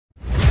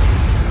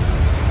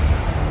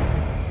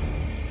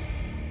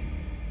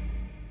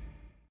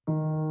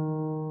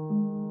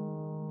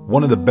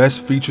One of the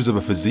best features of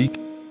a physique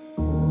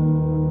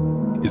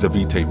is a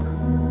V-taper.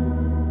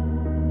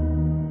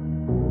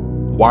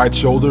 Wide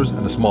shoulders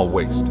and a small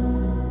waist.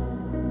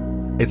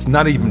 It's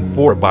not even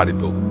for a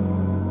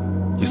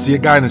bodybuilder. You see a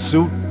guy in a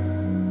suit,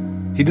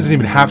 he doesn't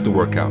even have to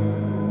work out.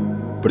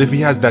 But if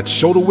he has that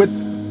shoulder width,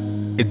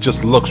 it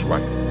just looks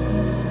right.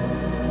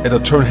 It'll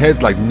turn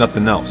heads like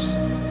nothing else.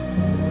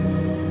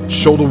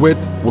 Shoulder width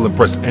will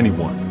impress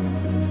anyone.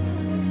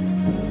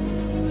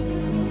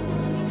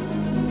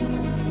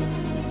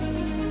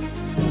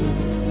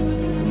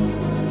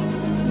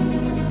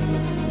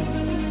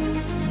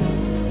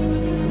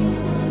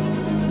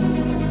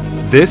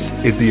 This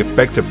is the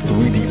effect of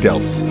 3D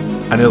delts,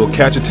 and it'll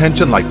catch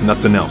attention like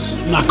nothing else.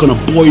 I'm not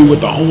gonna bore you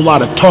with a whole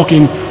lot of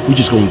talking. We're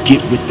just gonna get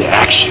with the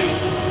action.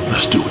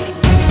 Let's do it.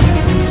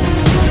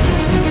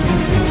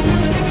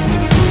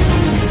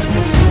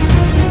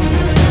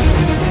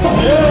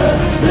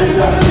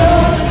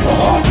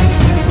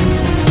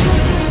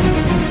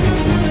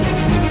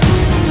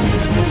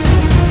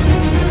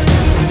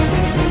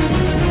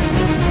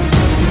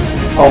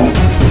 Oh,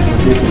 it's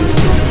ridiculous.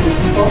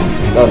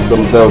 That's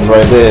some delts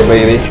right there,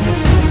 baby.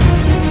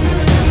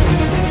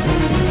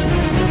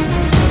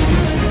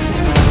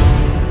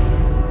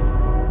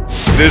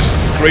 This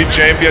great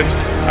champions,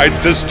 I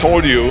just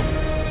told you,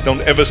 don't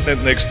ever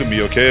stand next to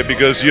me, okay?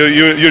 Because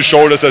your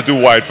shoulders are too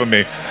wide for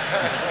me.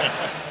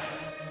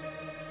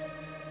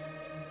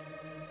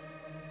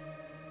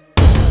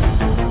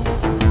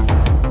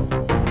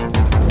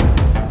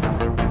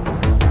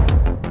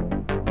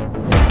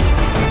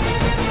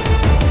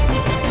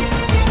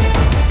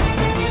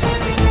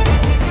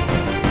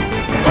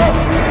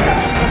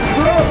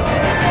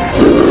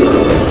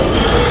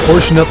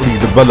 Fortunately,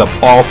 develop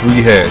all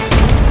three heads.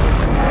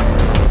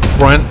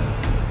 Front,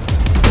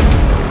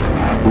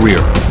 rear,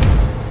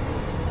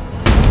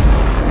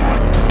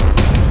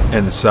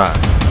 and the side.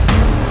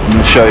 I'm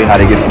gonna show you how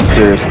to get some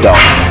serious delts.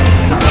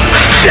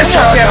 Yes, sir.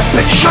 You got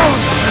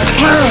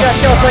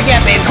delts like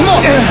that, baby. Come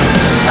on.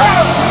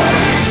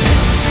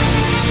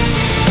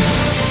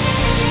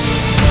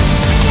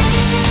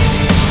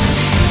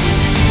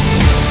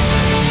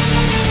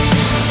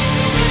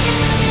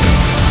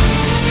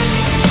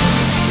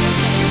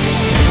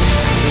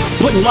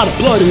 Putting a lot of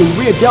blood in the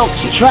rear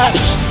delts and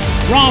traps,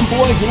 Ron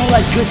boys, and all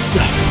that good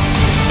stuff.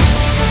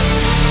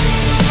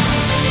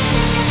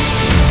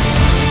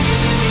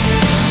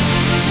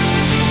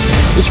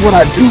 This is what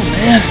I do,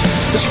 man.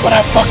 This is what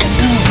I fucking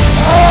do.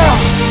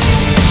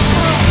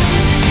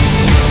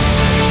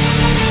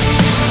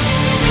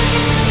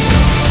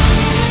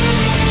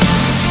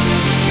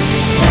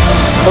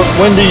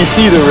 When do you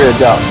see the rear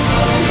delt?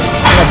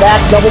 In the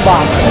back double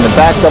bicep. In the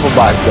back double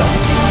bicep.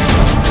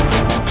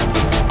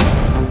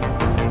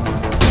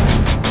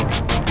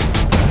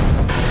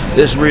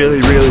 This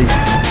really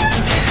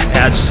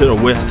adds to the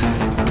width.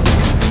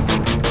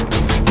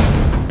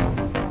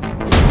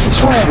 This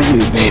one for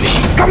you, baby.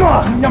 Come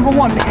on. Number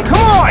one, baby.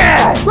 Come on.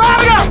 Yeah.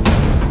 Drive it up.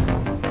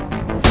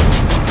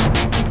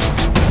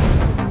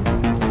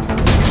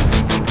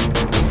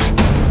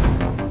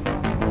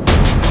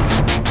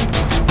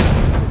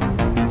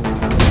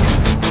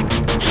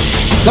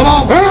 Come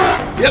on.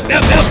 Yep.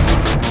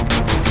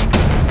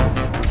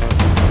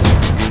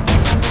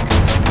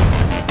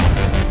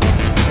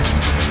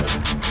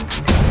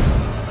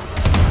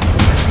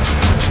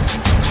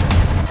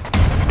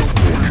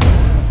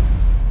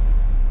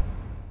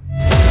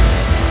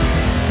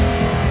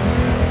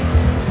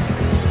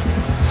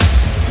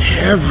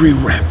 Every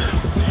rep,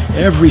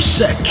 every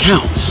set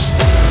counts.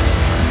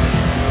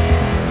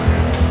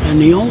 And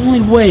the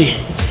only way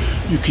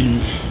you can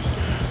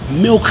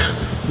milk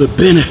the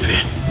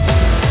benefit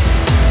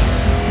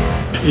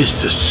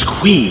is to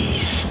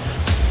squeeze.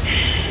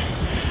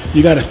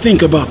 You gotta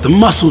think about the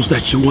muscles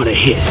that you wanna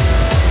hit.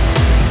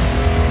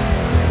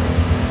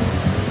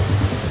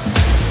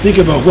 Think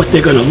about what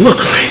they're gonna look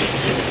like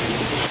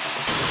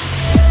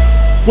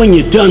when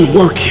you're done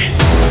working.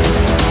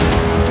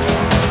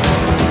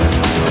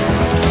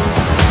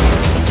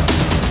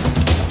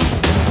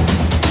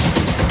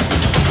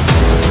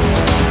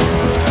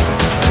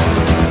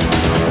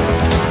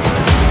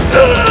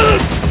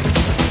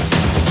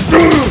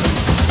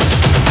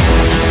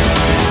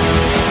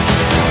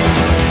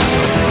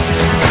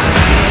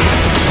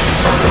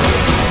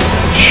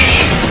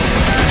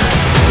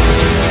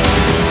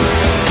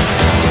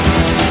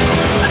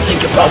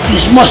 About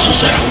these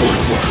muscles that I want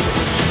to work.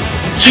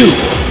 2,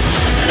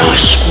 and I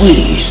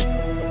squeeze.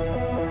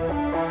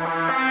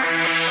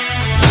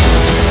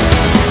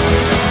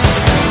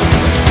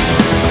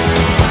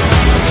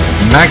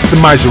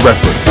 Maximize your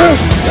efforts.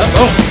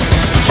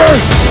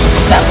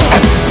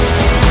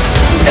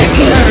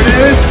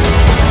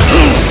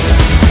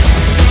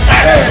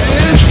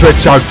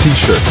 Stretch out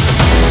t-shirts.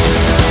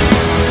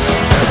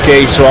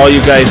 Okay, so all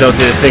you guys out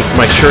there think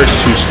my shirt's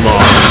too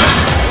small.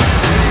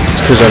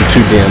 It's because I'm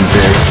too damn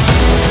big.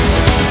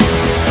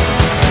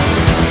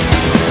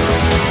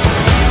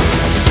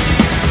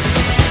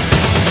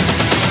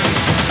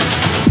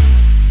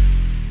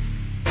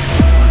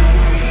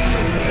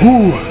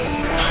 Ooh,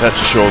 That's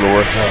a shoulder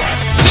workout.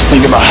 Just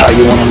think about how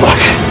you want to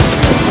look.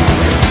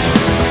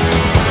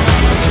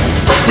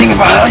 Think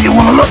about how you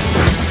want to look.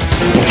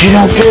 What you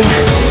don't do,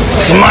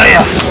 somebody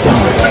else is doing.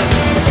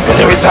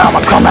 Because every time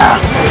I come out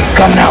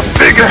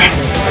bigger,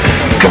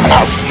 coming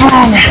out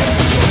stronger,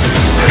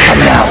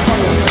 coming out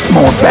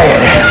more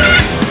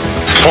badass.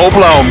 Full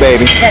blown,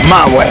 baby,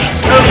 my way.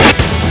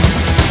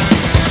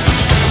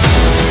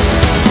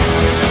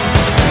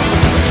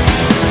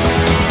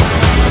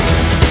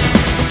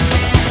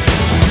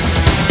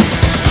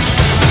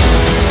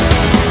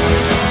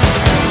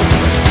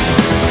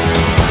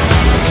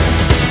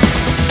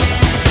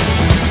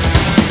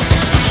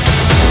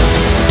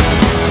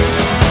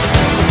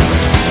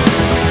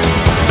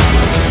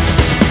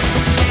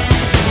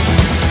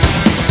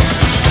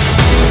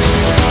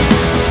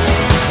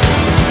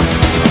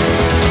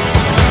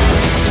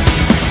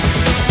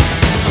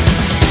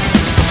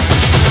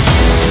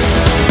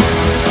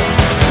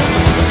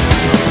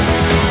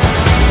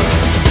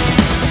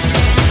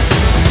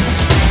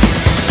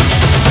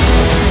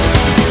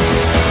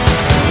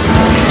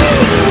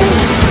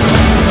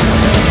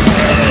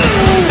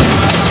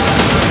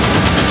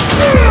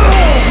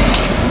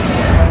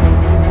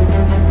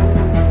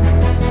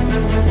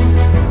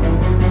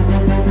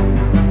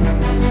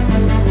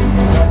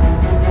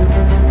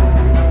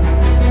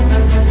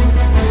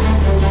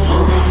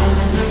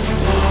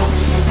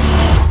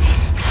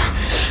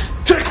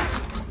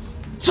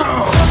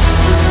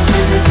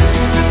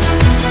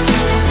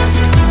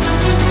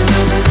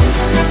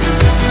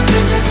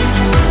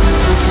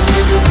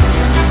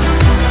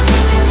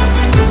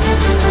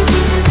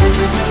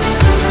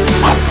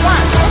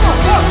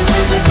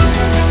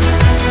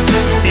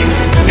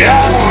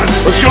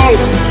 Let's go!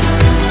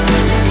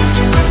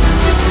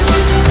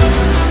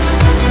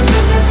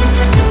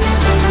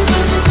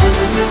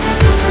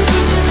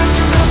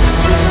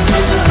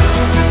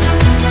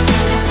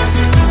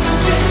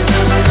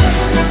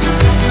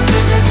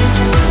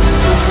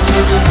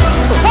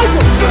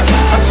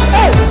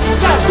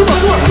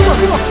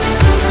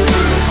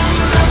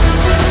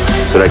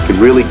 So that I could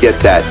really get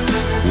that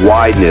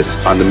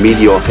wideness on the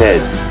medial head,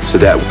 so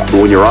that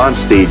when you're on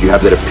stage you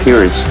have that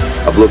appearance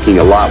of looking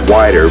a lot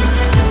wider.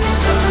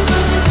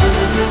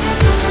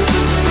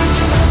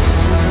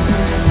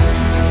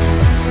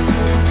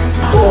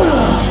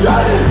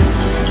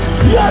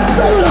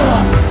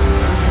 Yes,